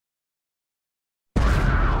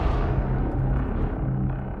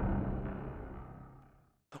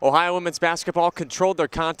Ohio women's basketball controlled their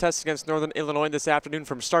contest against Northern Illinois this afternoon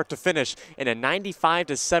from start to finish in a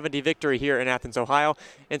 95-70 victory here in Athens, Ohio,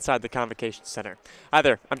 inside the Convocation Center. Hi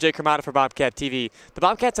there, I'm Hromada for Bobcat TV. The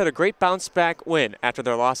Bobcats had a great bounce-back win after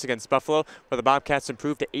their loss against Buffalo, where the Bobcats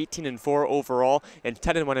improved to 18-4 overall and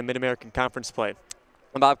 10-1 in Mid-American Conference play.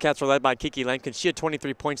 The Bobcats were led by Kiki Lampkin. She had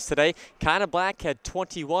 23 points today. Kinda Black had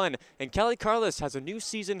 21. And Kelly Carlis has a new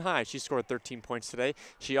season high. She scored 13 points today.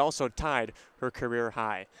 She also tied her career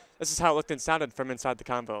high. This is how it looked and sounded from inside the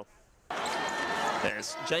convo.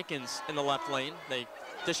 There's Jenkins in the left lane. They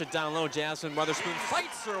dish it down low. Jasmine Weatherspoon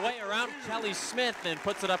fights her way around Kelly Smith and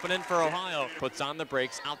puts it up and in for Ohio. Puts on the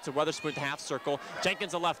brakes, out to Weatherspoon to half circle.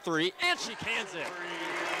 Jenkins a left three, and she cans it.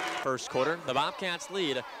 First quarter, the Bobcats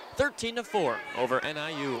lead 13-4 over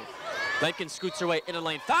NIU. Lampkin scoots her way into the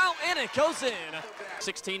lane, foul, and it goes in.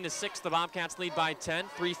 16-6, the Bobcats lead by 10,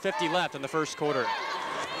 3:50 left in the first quarter.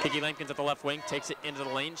 Kiki Lampkin's at the left wing, takes it into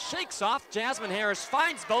the lane, shakes off Jasmine Harris,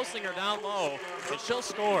 finds Bosinger down low, and she'll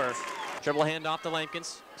score. Dribble handoff to Lampkin,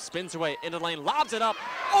 spins her way into the lane, lobs it up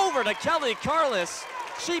over to Kelly Carlis.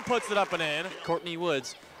 She puts it up and in. Courtney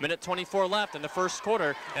Woods, minute 24 left in the first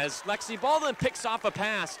quarter as Lexi Baldwin picks off a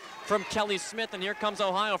pass from Kelly Smith, and here comes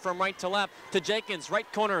Ohio from right to left to Jenkins, right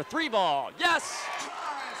corner, three ball, yes!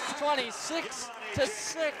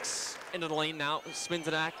 26-6. Into the lane now, spins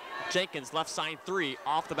it back. Jenkins, left side three,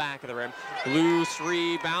 off the back of the rim. Loose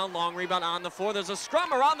rebound, long rebound on the floor. There's a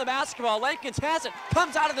scrum around the basketball. Lampkin has it,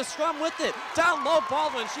 comes out of the scrum with it. Down low,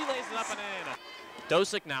 Baldwin, she lays it up and in.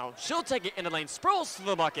 Dosick now, she'll take it in the lane, sprawls to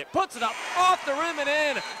the bucket, puts it up off the rim and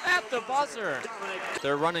in at the buzzer.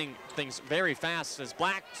 They're running things very fast as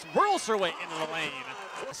Black whirls her way into the lane.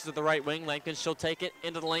 This is the right wing, Lampkin, she'll take it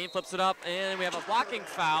into the lane, flips it up, and we have a blocking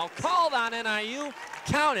foul called on NIU.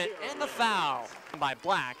 Count it, and the foul by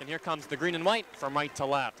Black, and here comes the green and white from right to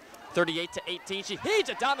left. 38-18, she heaves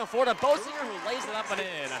it down the floor to Bosinger, who lays it up and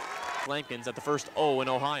in. Lampkin's at the first O in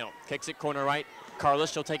Ohio, kicks it corner right.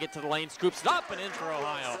 Carlis, she'll take it to the lane, scoops it up and in for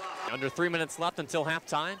Ohio. Under 3 minutes left until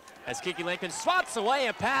halftime as Kiki Lampkin swats away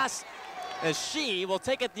a pass as she will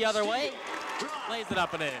take it the other way, lays it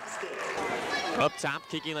up and in. Up top,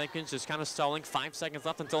 Kiki Lampkin's just kind of stalling. 5 seconds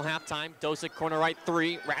left until halftime. Dosick, corner right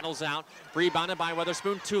three, rattles out. Rebounded by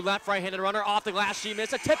Weatherspoon, two left, right-handed runner, off the glass, she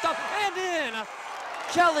missed it, tipped up and in!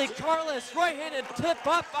 Kelly Carlis, right-handed tip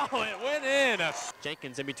up, oh, it went in.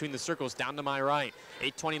 Jenkins in between the circles, down to my right.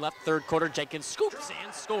 8:20 left, third quarter, Jenkins scoops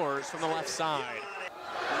and scores from the left side.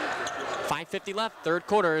 5:50 left, third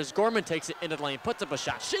quarter, as Gorman takes it into the lane, puts up a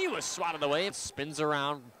shot. She was swatted away, spins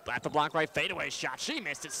around at the block right, fadeaway shot. She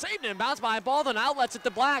missed it, saved it, and bounced by a ball, then outlets it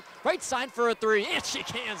to Black. Right side for a three, and she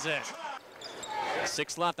cans it.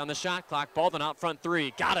 6 left on the shot clock, Baldwin out front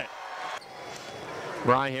three, got it.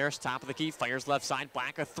 Mariah Harris, top of the key, fires left side,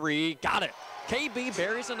 Black a three, got it. KB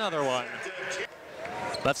buries another one.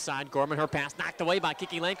 Left side, Gorman, her pass knocked away by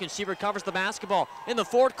Kiki Lampkin. She recovers the basketball in the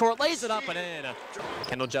forward court, lays it up and in.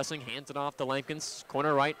 Kendall Jessing hands it off to Lampkin's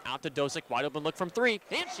corner right, out to Dosick, wide open look from three,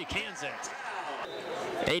 and she cans it.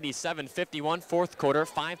 87-51, fourth quarter,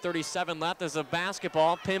 5:37 left as a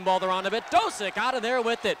basketball, pinballed around a bit. Dosick out of there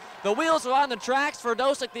with it. The wheels are on the tracks for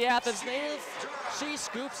Dosick, the Athens native. She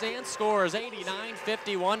scoops and scores,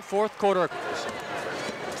 89-51, fourth quarter.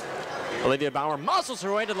 Olivia Bauer muscles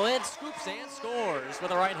her way to the lid, scoops and scores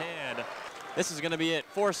with the right hand. This is going to be it.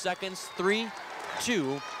 4 seconds, 3,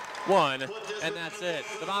 2, 1, and that's it.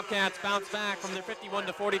 The Bobcats bounce back from their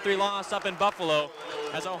 51-43 loss up in Buffalo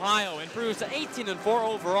as Ohio improves to 18-4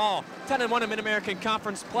 overall, 10-1 in Mid-American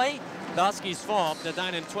Conference play. The Huskies fall to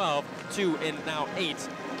 9-12, 2-8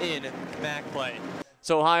 in MAC play.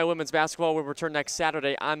 So Ohio women's basketball will return next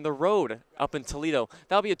Saturday on the road up in Toledo.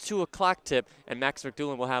 That'll be a 2 o'clock tip, and Max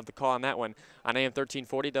McDoulan will have the call on that one on AM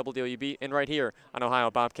 1340 WWB and right here on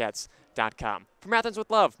OhioBobcats.com. From Athens with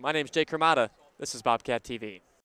Love, my name's Hromada. This is Bobcat TV.